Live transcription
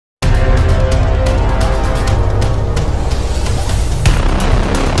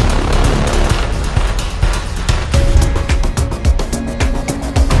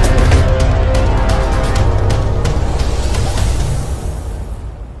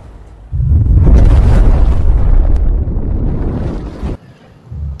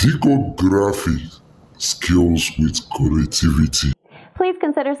Diko Graphics, skills with creativity. Please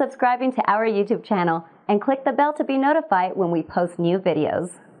consider subscribing to our YouTube channel and click the bell to be notified when we post new videos.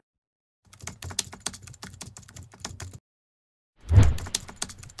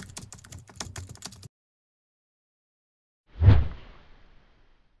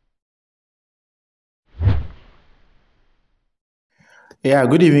 Yeah,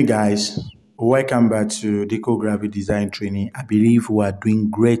 good evening, guys. Welcome back to Diko Graphics Design Training. I believe we are doing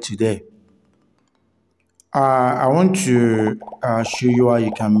great today. I want to show you how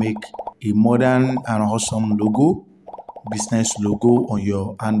you can make a modern and awesome logo, business logo on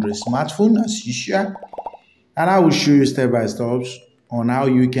your Android smartphone as usual. And I will show you step by step on how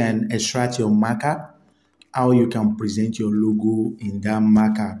you can extract your markup, how you can present your logo in that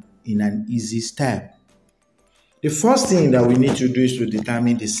markup in an easy step. The first thing that we need to do is to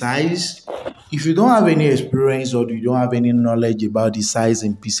determine the size. If you don't have any experience or you don't have any knowledge about the size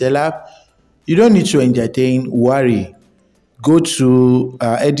in Pixellab, you don't need to entertain worry. Go to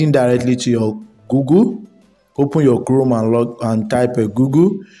heading directly to your Google, open your Chrome and type a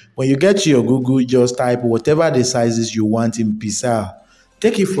Google. When you get to your Google, just type whatever the sizes you want in Pixellab.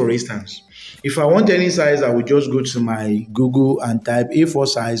 Take it for instance. If I want any size, I will just go to my Google and type A4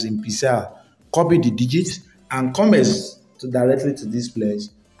 size in Pixellab, copy the digits, and come directly to this place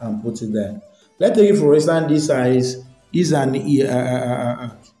and put it there. Let's take it for instance, this size is this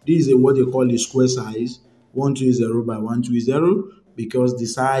is what they call a square size, 120 by 120, because the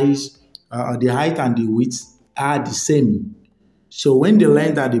size, the height and the width are the same. So when the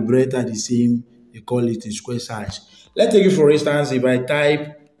length and the breadth are the same, they call it a square size. Let's take it for instance, if I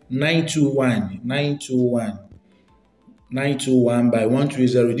type 921 by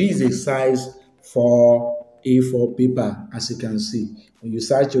 120, this is a size for A4 paper, as you can see. When you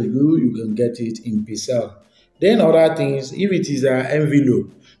search your Google, you can get it in Pixellab. Then other things, if it is an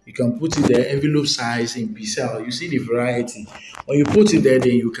envelope, you can put it the envelope size in Pixellab. You see the variety. When you put it there,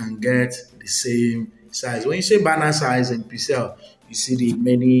 then you can get the same size. When you say banner size in Pixellab, you see the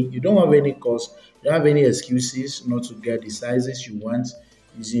many. You don't have any cost. You don't have any excuses not to get the sizes you want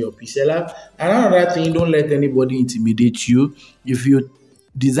using your Pixellab. Another thing, don't let anybody intimidate you. If you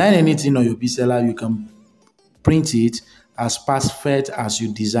design anything on your Pixellab, you can print it as perfect as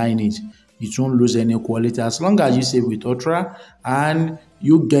you design it. It won't lose any quality as long as you save with Ultra and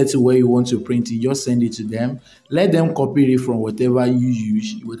you get to where you want to print it. Just send it to them. Let them copy it from whatever you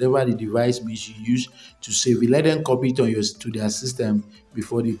use, whatever the device means you use to save it. Let them copy it on to their system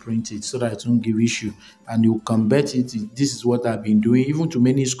before they print it so that it won't give issue. And you convert it. This is what I've been doing even to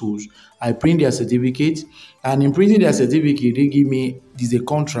many schools. I print their certificate, and in printing their certificate, they give me this a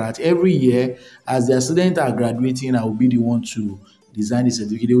contract every year. As their students are graduating, I will be the one to design the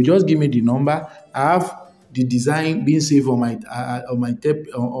certificate. They will just give me the number. I have the design being saved on my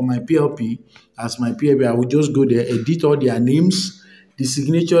PLP as my PLP. I will just go there, edit all their names, the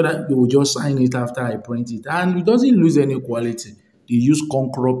signature that they will just sign it after I print it, and it doesn't lose any quality. They use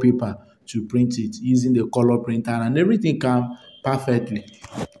Concro paper to print it using the color printer, and everything comes perfectly.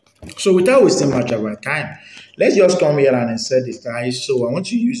 So without wasting much of our time, let's just come here and set the size. So I want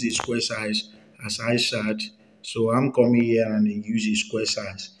to use a square size as I said. So I'm coming here and use a square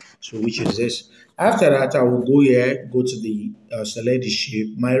size. So which is this. After that, I will go here, go to the select the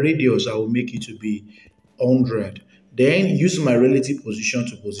shape. My radius, I will make it to be 100. Then use my relative position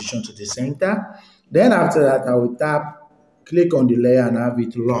to the center. Then after that, I will click on the layer and have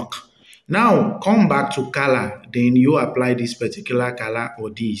it lock. Now come back to color. Then you apply this particular color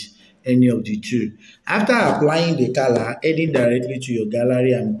or this, any of the two. After applying the color, heading directly to your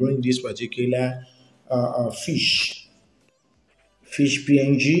gallery and bring this particular fish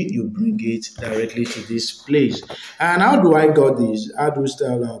PNG, you bring it directly to this place. And how do I got this? How do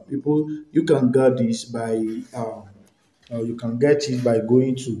style people? You can get this by you can get it by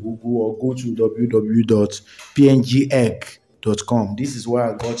going to Google or go to www.pngegg.com. This is where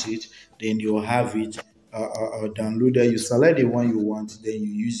I got it. Then you'll have it downloaded. You select the one you want, then you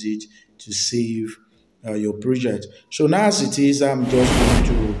use it to save your project. So now as it is, I'm just going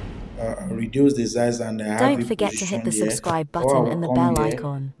to reduce the size and don't forget to hit the subscribe button and the bell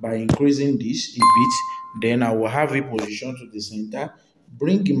icon. By increasing this a bit, then I will have it positioned to the center.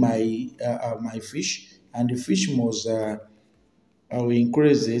 Bring my my fish, and the fish must I will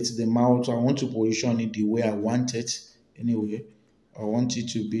increase it. The mouth, I want to position it the way I want it. Anyway, I want it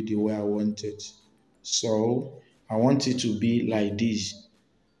to be the way I want it. So I want it to be like this.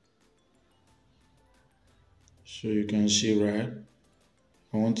 So you can see, right?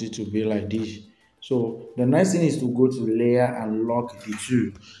 I want it to be like this. So the next thing is to go to layer and lock the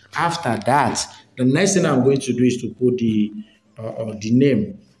two. After that, the next thing I'm going to do is to put the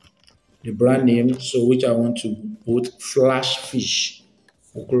name. the brand name, so which I want to put flash fish.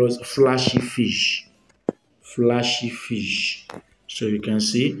 We'll close flashy fish. So you can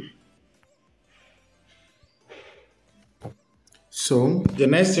see. So the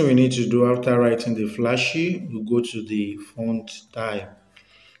next thing we need to do after writing the flashy, we go to the font type.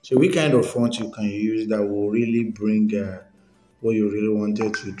 So which kind of font you can use that will really bring what you really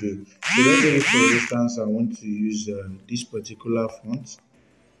wanted to do. So let's say for instance I want to use this particular font.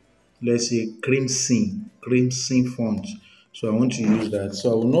 Let's say crimson font. So I want to use that.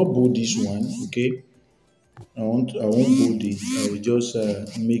 So I will not bold this one, okay? I won't bold it. I will just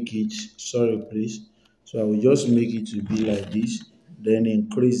make it, sorry please. So I will just make it to be like this, then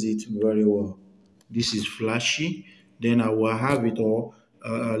increase it very well. This is flashy. Then I will have it all.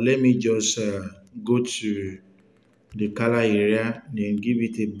 Let me just go to the color area, then give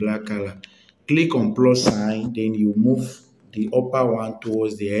it a black color. Click on plus sign, then you move the upper one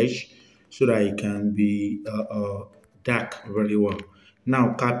towards the edge so that it can be dark very well.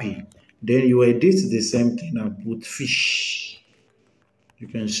 Now copy. Then you edit the same thing and put fish. You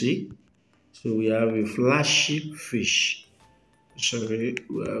can see. So we have a flashy fish. Sorry,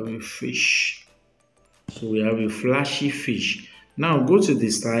 we have a fish. So we have a flashy fish. Now go to the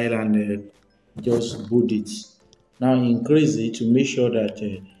style and just bold it. Now increase it to make sure that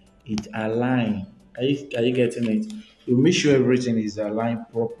it align. Are you getting it? You make sure everything is aligned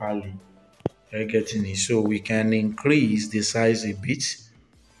properly. Are you getting it? So we can increase the size a bit.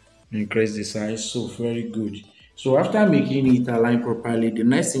 Increase the size. So very good. So after making it align properly, the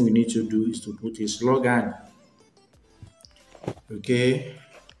next thing we need to do is to put a slogan. Okay.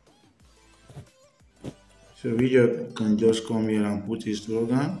 So we can just come here and put a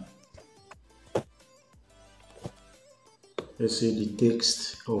slogan. Let's say the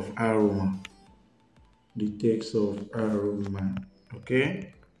text of aroma. The text of aroma.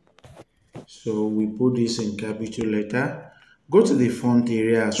 Okay. So we put this in capital letter. Go to the font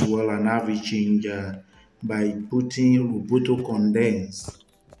area as well and have it change by putting Roboto condensed.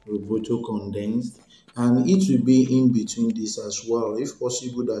 Roboto condensed. And it will be in between this as well. If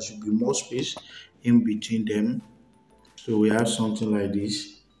possible, there should be more space in between them. So we have something like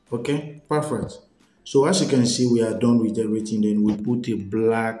this. Okay, perfect. So as you can see, we are done with everything. Then we put a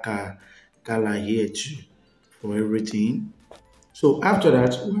black color here too for everything. So after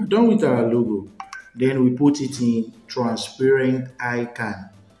that, we're done with our logo. Then we put it in transparent icon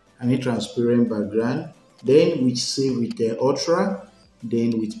and a transparent background. Then we save with the Ultra.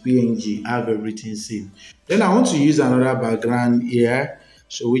 Then with PNG, have everything saved. Then I want to use another background here.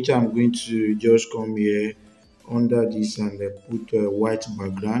 So which I'm going to just come here under this and put a white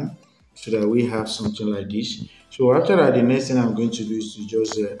background so that we have something like this. So after that, the next thing I'm going to do is to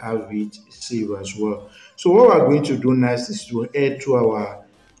just have it save as well. So what we're going to do next is to head to our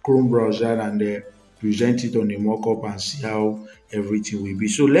Chrome browser and present it on a mockup and see how everything will be.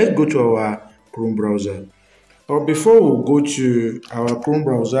 So let's go to our Chrome browser. But before we go to our Chrome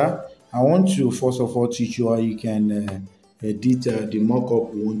browser, I want to first of all teach you how you can edit the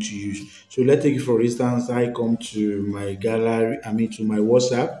mockup we want to use. So let's take it for instance, I come to my gallery, to my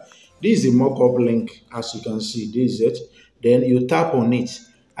WhatsApp. This is the mockup link, as you can see, this is it. Then you tap on it.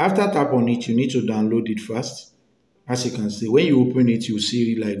 After tap on it, you need to download it first. As you can see, when you open it, you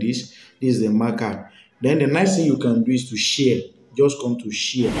see it like this. This is the marker. Then the next thing you can do is to share. Just come to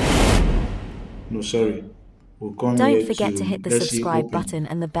share. No, sorry. We'll come Don't here forget to hit the subscribe button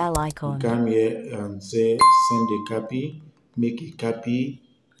and the bell icon. We'll come here and say send a copy, make a copy,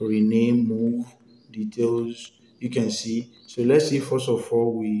 rename, move, details. You can see. So let's see, first of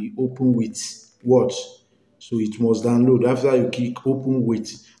all, we open with what? So it must download. After you click open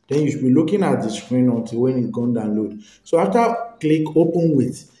with, then you should be looking at the screen until when it can download. So after click open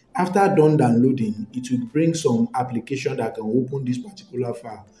with, after done downloading, it will bring some application that can open this particular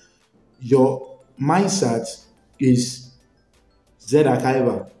file. Your mindset is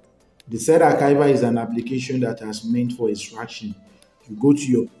Zarchiver. The Zarchiver is an application that has meant for extraction. You go to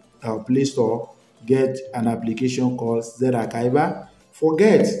your Play Store, get an application called Zarchiver.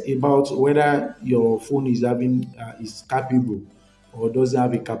 Forget about whether your phone is is capable or doesn't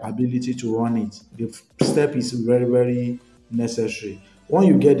have a capability to run it. The step is very, very necessary. When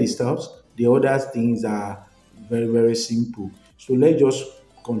you get the steps, the other things are very, very simple. So let's just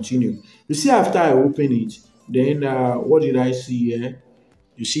continue. You see, after I open it, then what did I see here?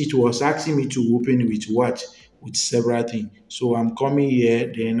 You see, it was asking me to open with what? With several things. So I'm coming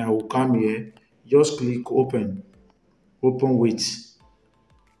here, then I will come here, just click open, open with.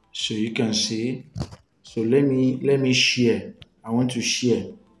 So you can see. So let me share. I want to share.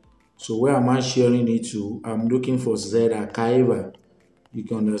 So where am I sharing it to? I'm looking for Zarchiver. You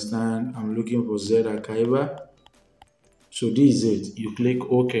can understand I'm looking for Zarchiver. So this is it. You click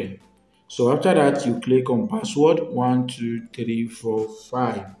OK. So after that, you click on password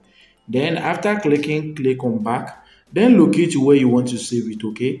 12345. Then after clicking, click on back. Then locate where you want to save it.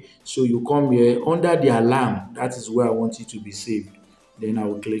 Okay. So you come here under the alarm. That is where I want it to be saved. Then I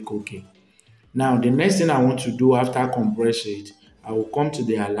will click OK. Now, the next thing I want to do after compress it, I will come to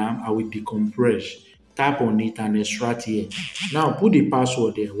the alarm, I will decompress, tap on it and extract here. Now, put the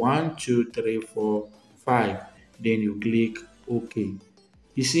password there, 12345. Then you click OK.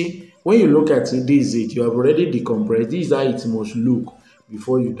 You see, when you look at it, this is it. You have already decompressed. This is how it must look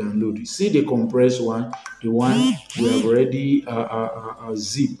before you download. You see the compressed one, the one we have already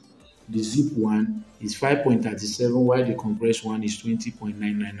zip. The zip one is 5.37, while the compressed one is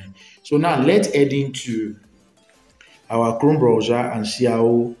 20.999. So now let's head into our Chrome browser and see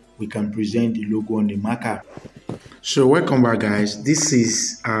how we can present the logo on the Mac app. So welcome back, guys. This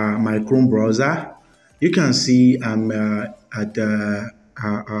is my Chrome browser. You can see I'm at the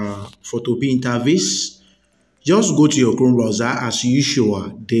photopea interface. Just go to your Chrome browser as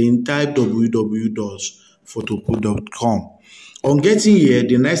usual, then type www.photopea.com. On getting here,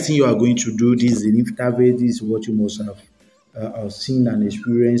 the next thing you are going to do, this is the interface. This is what you must have seen and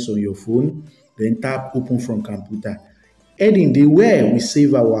experienced on your phone. Then tap open from computer. Heading the where we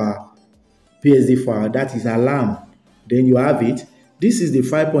save our PSD file, that is alarm. Then you have it. This is the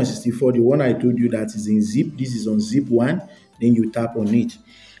 5.64, the one I told you that is in zip. This is on zip 1. Then you tap on it.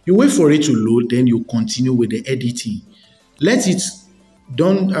 You wait for it to load, then you continue with the editing. Let it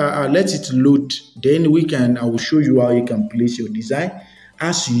load. Then I will show you how you can place your design.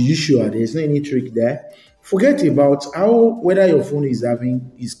 As usual, there's no any trick there. Forget about whether your phone is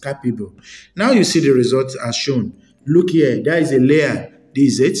capable. Now you see the results as shown. Look here, there is a layer.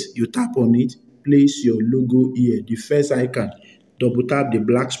 This is it. You tap on it, place your logo here, the first icon. Double tap the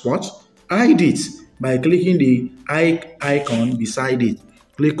black spot, hide it by clicking the icon beside it.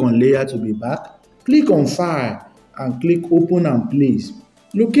 Click on layer to be back. Click on file and click open and place.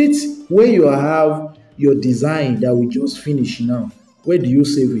 Locate where you have your design that we just finished now. Where do you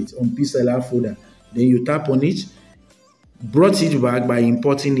save it? On Pixellab folder. Then you tap on it. Brought it back by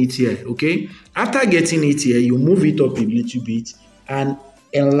importing it here. Okay. After getting it here, you move it up a little bit and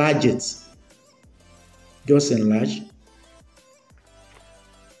enlarge it. Just enlarge.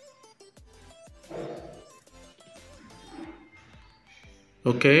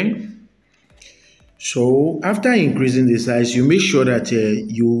 Okay. So after increasing the size, you make sure that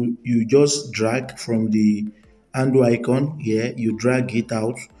you just drag from the handle icon here, you drag it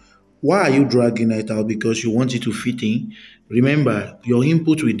out. Why are you dragging it out? Because you want it to fit in. Remember, your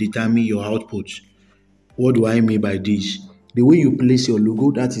input will determine your output. What do I mean by this? The way you place your logo,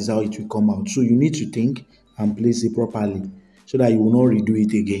 that is how it will come out. So you need to think and place it properly so that you will not redo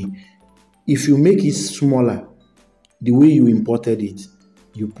it again. If you make it smaller, the way you imported it,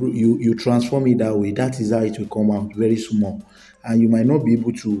 you transform it that way, that is how it will come out, very small. And you might not be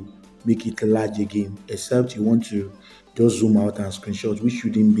able to make it large again, except you want to just zoom out and screenshot, which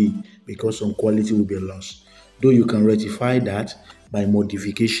shouldn't be, because some quality will be lost. Though you can rectify that by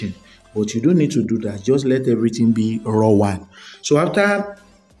modification, but you don't need to do that. Just let everything be raw one. So after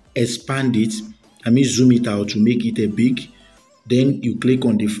expand it, zoom it out to make it a big, then you click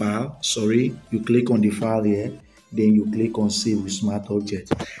on the file. You click on the file here. Then you click on save with smart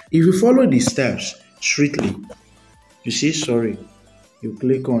object. If you follow the steps strictly, you see, you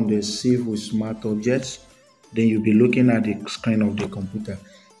click on the save with smart objects, then you'll be looking at the screen of the computer.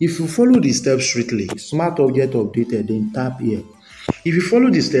 If you follow the steps strictly, smart object updated, then tap here. If you follow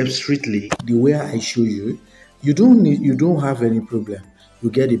the steps strictly, the way I show you, you don't have any problem. You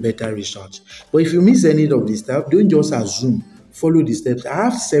get a better result. But if you miss any of the steps, don't just assume. Follow the steps. I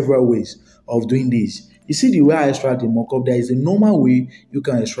have several ways of doing this. You see the way I extract the mockup, there is a normal way you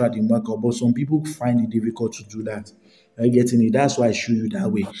can extract the mockup, but some people find it difficult to do that. Are you getting it? That's why I show you that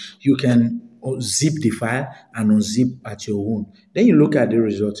way. You can zip the file and unzip at your own. Then you look at the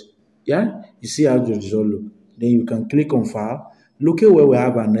result. Yeah, you see how the result look. Then you can click on file. Look at where we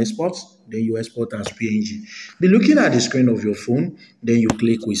have an export. Then you export as PNG. Be looking at the screen of your phone. Then you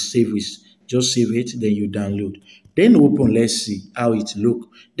click with save with. Just save it. Then you download. Then open, let's see how it look.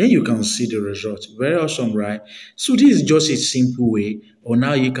 Then you can see the result. Very awesome, right? So this is just a simple way, or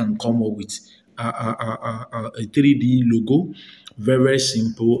now you can come up with a 3D logo. Very, very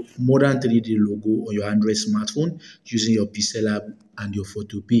simple, modern 3D logo on your Android smartphone using your Pixellab and your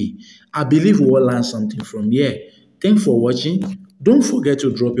photopea. I believe we all learned something from here. Thanks for watching. Don't forget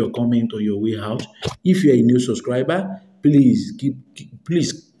to drop your comment on your way out. If you're a new subscriber, please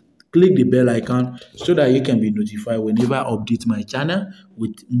click the bell icon so that you can be notified whenever I update my channel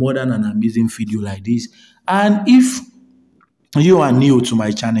with more than an amazing video like this. And if you are new to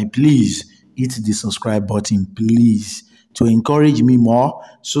my channel, please hit the subscribe button, please, to encourage me more.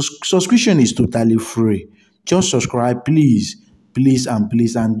 So subscription is totally free. Just subscribe, please, please, and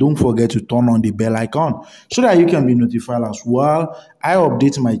please, and don't forget to turn on the bell icon so that you can be notified as well. I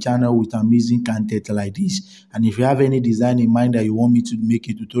update my channel with amazing content like this. And if you have any design in mind that you want me to make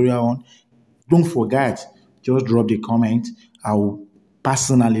a tutorial on, don't forget, just drop the comment. I will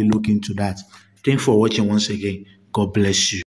personally look into that. Thanks for watching once again. God bless you.